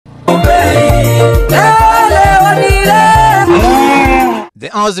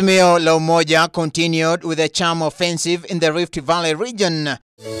Azimio la Umoja continued with a charm offensive in the Rift Valley region.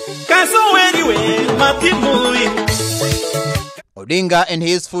 Odinga and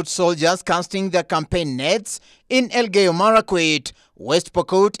his foot soldiers casting their campaign nets in Elgeyo, Marakwet, West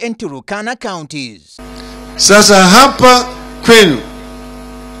Pokot and Turkana counties. Sasa hapa kwenu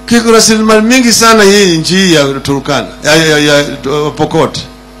kiko rasilimali mingi sana hii nchi ya Turkana ya Pokot.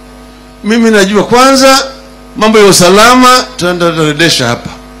 Mimi najua kwanza mambo ya usalama tunaendelea hapa.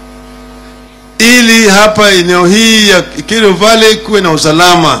 Ili hapa eneo hii ya Elgeyo Valley kuwe na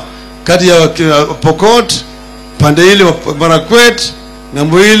usalama kati ya Pokot, pande ile wa Marakwet,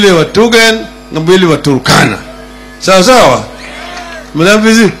 ngambo ile wa Tugen, ngambo ile wa Turkana. Sawa sawa?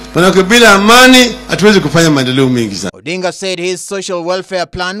 Mnavizi, manake bila amani hatuwezi kufanya maendeleo mengi sana. Odinga said his social welfare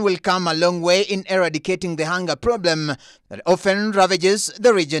plan will come a long way in eradicating the hunger problem that often ravages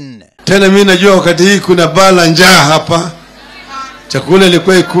the region. Tena mimi najua wakati hii kuna bala njaa hapa. Chakula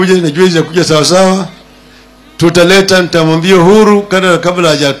ilikuwa ikuje, najua itakuja sawa sawa. Tutaleta, nitamwambia Uhuru kabla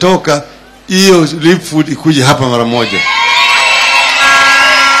hajatoka hiyo relief food ikuje hapa mara moja.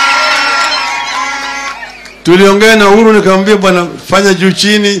 Tuliongea na Uhuru nikamwambia bwana fanya juu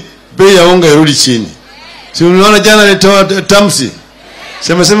chini, bei ya unga irudi chini. Si unaona jana alitoa tamsi.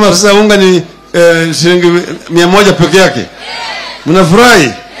 Sema sasa unga ni shilingi 100 peke yake.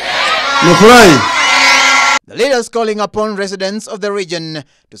 Mnafurahi? Mnafurahi? The leaders calling upon residents of the region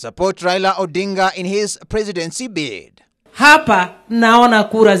to support Raila Odinga in his presidency bid. Hapa naona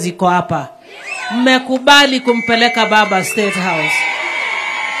kura ziko hapa. Mmekubali kumpeleka baba State House.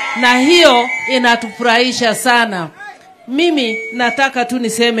 Na hiyo inatufurahisha sana. Mimi nataka tu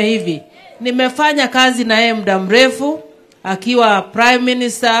niseme hivi. Nimefanya kazi na yeye muda mrefu akiwa Prime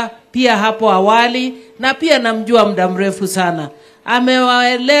Minister pia hapo awali na pia namjua muda mrefu sana.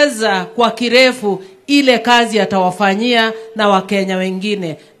 Amewaeleza kwa kirefu ile kazi atawafanyia na Wakenya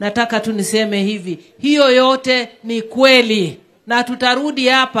wengine. Nataka tu niseme hivi. Hiyo yote ni kweli. Na tutarudi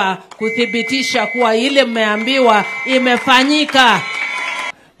hapa kuthibitisha kuwa ile mmeambiwa imefanyika.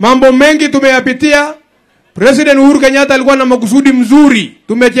 Mambo mengi tumeyapitia. President Uhuru Kenyatta alikuwa na makusudi mzuri.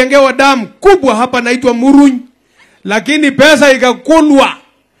 Tumejengewa damu kubwa hapa naitwa Muruny. Lakini pesa ikakulwa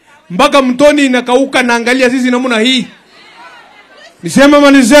mpaka mtoni inakauka. Naangalia sisi namna hii. Niseme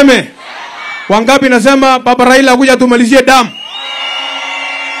ama niseme? Wangapi nasema baba Raila kuja tumalizie damu?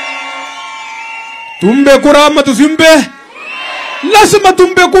 Tumbe kura ama tusimbe? Lazima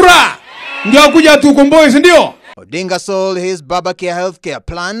tumbe kura. Ndio kuja tukomboe, si ndio? Odinga sold his Babacare healthcare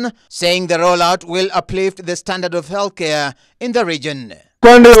plan, saying the rollout will uplift the standard of healthcare in the region.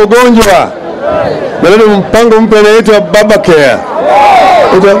 Kwande ugonjwa. Bado mpango mpya unaitwa Babacare.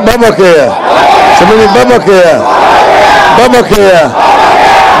 Ito Babacare. Semeni Babacare. Babacare.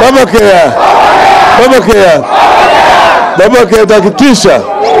 Babacare. Babacare. Babacare tahakikisha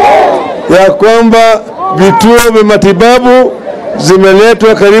ya kwamba vituo vya matibabu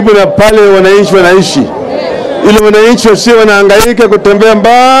zimeletwa karibu na pale wananchi wanaishi. Ili wananchi wasio wanahangaika kutembea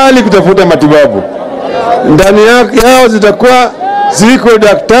mbali kutafuta matibabu. Ndani yao zitakuwa ziko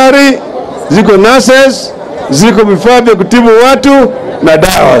daktari, ziko nurses, ziko vifaa vya kutibu watu na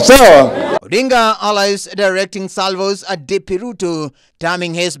dawa. Sawa? Odinga allies directing salvos at DP Ruto,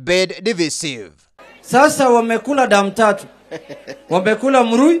 terming his bid divisive. Sasa wamekula damu tatu. Wamekula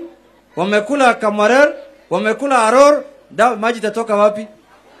Murui, wamekula Kamarer, wamekula Aror, maji tatoka wapi?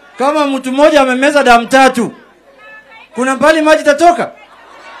 Kama mtu mmoja amemeza damu tatu, kuna pali maji tatoka?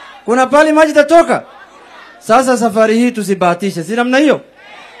 Kuna pali maji tatoka? Sasa safari hii tusibahatishe. Si namna hiyo?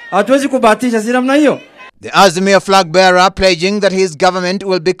 Hatuwezi kubahatisha, si namna hiyo? The Azimio flag bearer pledging that his government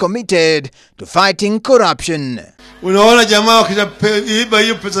will be committed to fighting corruption. Unaona jamaa wakishaiba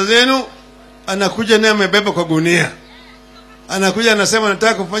hiyo pesa zenu, anakuja naye amebeba kwa gunia. Anakuja anasema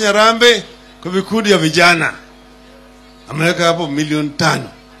nataka kufanya rambe kwa vikundi ya vijana. Ameweka hapo 5 milioni.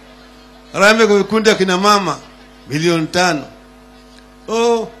 Rambe kwa vikundi ya kina mama 5 milioni.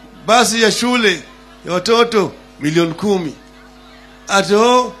 Oh, basi ya shule ya watoto 10 milioni.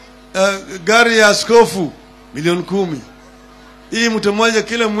 Ato gari ya askofu 10 milioni. Hii mtu mmoja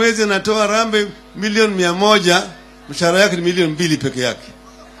kila mwezi anatoa rambe 100,000, mshahara yake ni 2 milioni peke yake.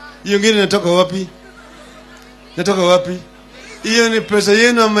 Hiyo nyingine inatoka wapi? Inatoka wapi? Hiyo ni pesa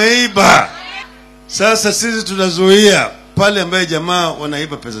yenu ameiba. Sasa sisi tunazuia pale ambaye jamaa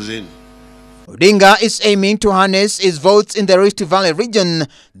wanaiba pesa zenu. Odinga is aiming to harness his votes in the Rift Valley region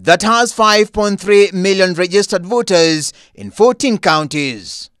that has 5.3 million registered voters in 14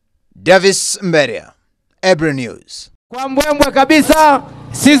 counties. Davis Mberia, Ebru News. Kwa mbwembwe kabisa,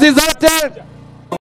 sisi zote